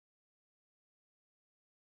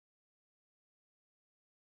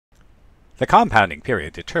The compounding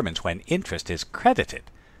period determines when interest is credited.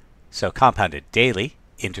 So compounded daily,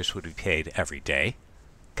 interest would be paid every day.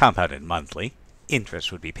 Compounded monthly,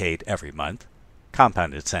 interest would be paid every month.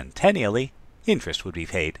 Compounded centennially, interest would be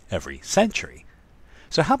paid every century.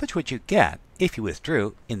 So how much would you get if you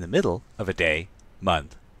withdrew in the middle of a day,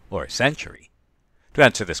 month, or century? To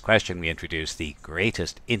answer this question, we introduce the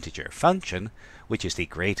greatest integer function, which is the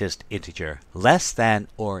greatest integer less than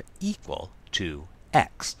or equal to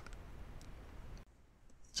x.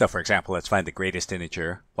 So for example, let's find the greatest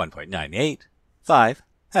integer 1.98, 5,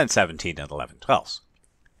 and 17 and 11/12.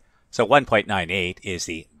 So 1.98 is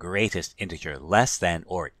the greatest integer less than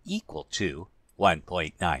or equal to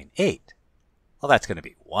 1.98. Well, that's going to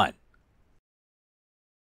be 1.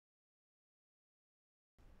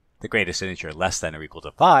 The greatest integer less than or equal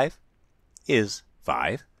to 5 is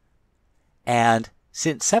 5. And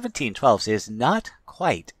since 17/12 is not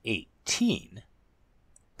quite 18,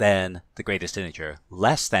 then the greatest integer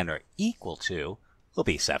less than or equal to will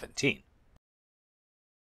be 17.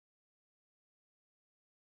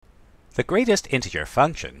 The greatest integer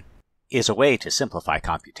function is a way to simplify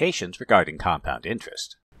computations regarding compound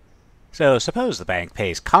interest. So suppose the bank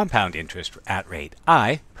pays compound interest at rate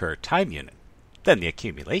I per time unit. Then the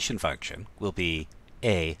accumulation function will be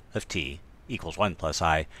a of t equals 1 plus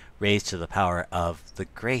I raised to the power of the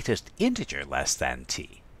greatest integer less than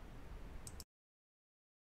t.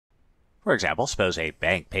 For example, suppose a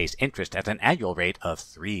bank pays interest at an annual rate of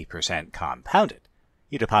 3% compounded.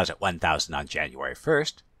 You deposit $1,000 on January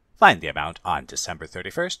 1st, find the amount on December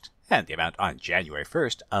 31st, and the amount on January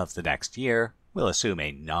 1st of the next year. We'll assume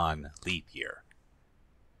a non-leap year.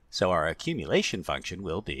 So our accumulation function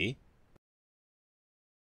will be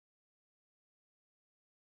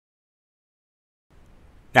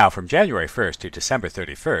now from January 1st to December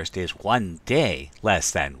 31st is 1 day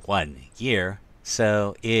less than 1 year,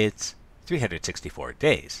 so it's 364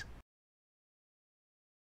 days.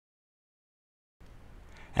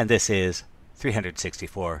 And this is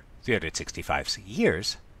 365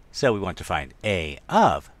 years, so we want to find a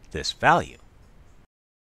of this value.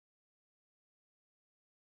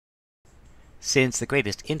 Since the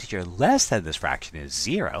greatest integer less than this fraction is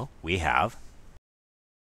 0, we have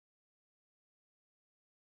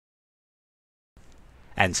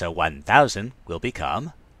and so 1,000 will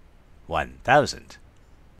become 1,000.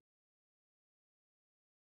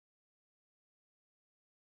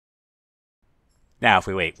 Now if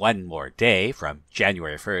we wait one more day from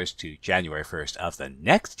January 1st to January 1st of the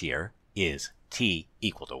next year is t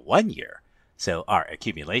equal to 1 year. So our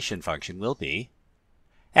accumulation function will be,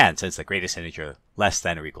 and since the greatest integer less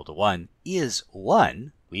than or equal to 1 is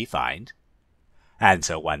 1, we find, and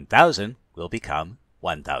so 1,000 will become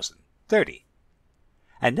 1,030.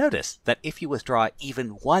 And notice that if you withdraw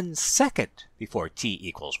even 1 second before t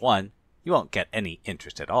equals 1, you won't get any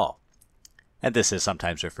interest at all. And this is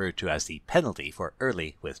sometimes referred to as the penalty for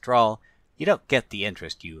early withdrawal. You don't get the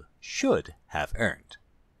interest you should have earned.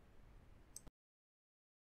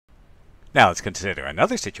 Now let's consider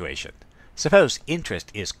another situation. Suppose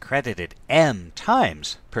interest is credited m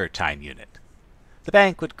times per time unit. The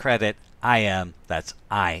bank would credit im, that's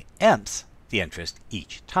I-mths, the interest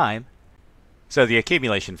each time. So the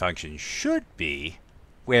accumulation function should be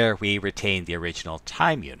where we retain the original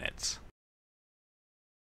time units.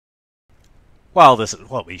 While this is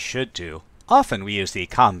what we should do, often we use the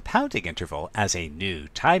compounding interval as a new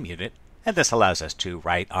time unit, and this allows us to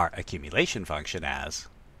write our accumulation function as.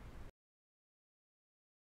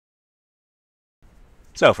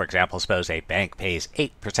 So for example, suppose a bank pays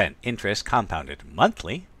 8% interest compounded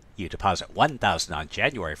monthly. You deposit $1,000 on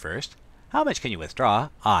January 1st. How much can you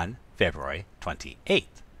withdraw on February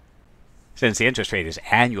 28th? Since the interest rate is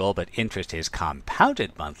annual but interest is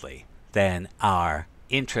compounded monthly, then our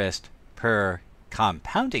interest per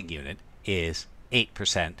compounding unit is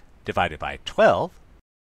 8% divided by 12,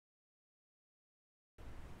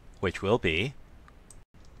 which will be,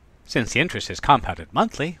 since the interest is compounded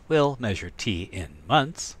monthly, we'll measure t in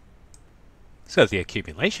months. So the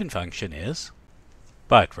accumulation function is,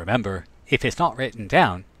 but remember, if it's not written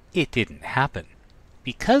down, it didn't happen.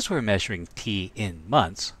 Because we're measuring t in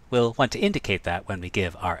months, we'll want to indicate that when we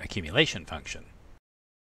give our accumulation function.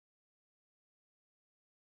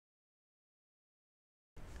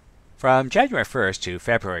 From January 1st to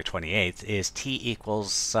February 28th is t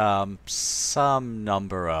equals some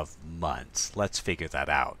number of months. Let's figure that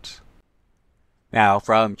out. Now,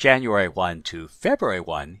 from January 1 to February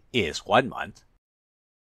 1 is 1 month.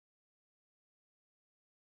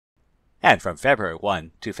 And from February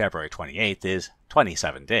 1 to February 28th is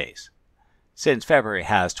 27 days. Since February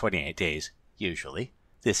has 28 days, usually,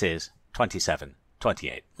 this is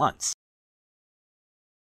 28 months.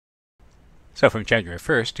 So from January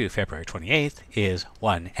 1st to February 28th is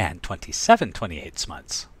 1 and 27/28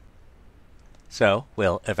 months. So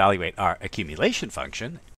we'll evaluate our accumulation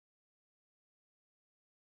function,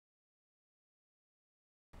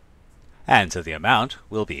 and so the amount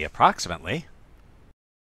will be approximately.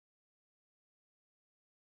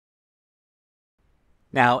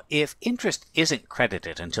 Now, if interest isn't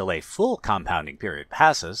credited until a full compounding period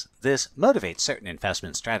passes, this motivates certain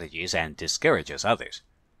investment strategies and discourages others.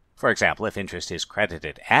 For example, if interest is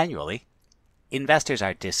credited annually, investors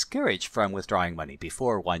are discouraged from withdrawing money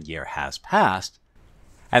before 1 year has passed,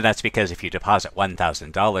 and that's because if you deposit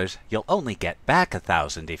 $1,000, you'll only get back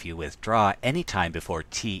 $1,000 if you withdraw any time before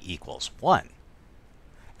t equals 1.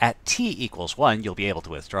 At t equals 1, you'll be able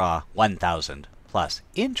to withdraw $1,000 plus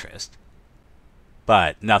interest,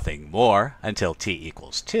 but nothing more until t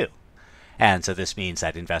equals 2. And so this means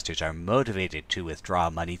that investors are motivated to withdraw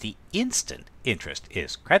money the instant interest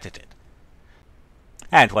is credited.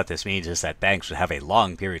 And what this means is that banks would have a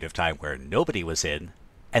long period of time where nobody was in,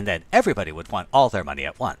 and then everybody would want all their money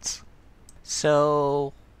at once.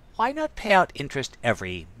 So why not pay out interest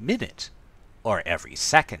every minute, or every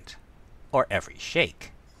second, or every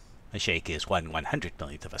shake? A shake is 1/100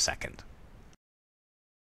 millionth of a second.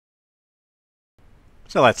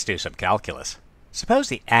 So let's do some calculus. Suppose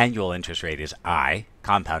the annual interest rate is I,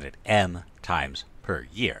 compounded m times per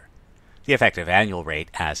year. The effective annual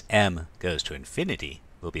rate as m goes to infinity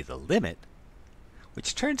will be the limit,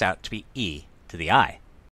 which turns out to be e to the I.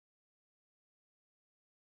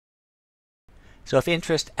 So if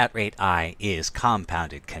interest at rate I is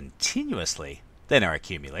compounded continuously, then our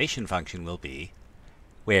accumulation function will be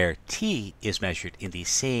where t is measured in the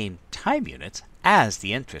same time units as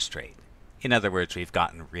the interest rate. In other words, we've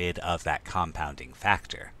gotten rid of that compounding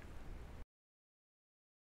factor.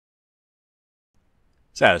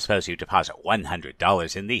 So suppose you deposit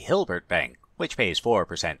 $100 in the Hilbert Bank, which pays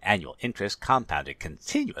 4% annual interest compounded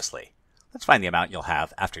continuously. Let's find the amount you'll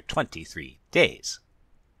have after 23 days.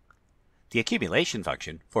 The accumulation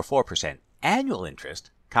function for 4% annual interest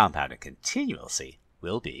compounded continuously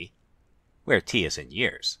will be where t is in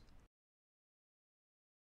years.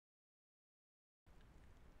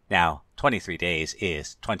 Now, 23 days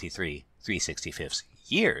is 23 3/65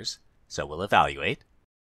 years, so we'll evaluate.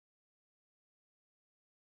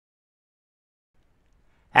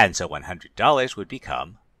 And so $100 would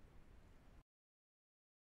become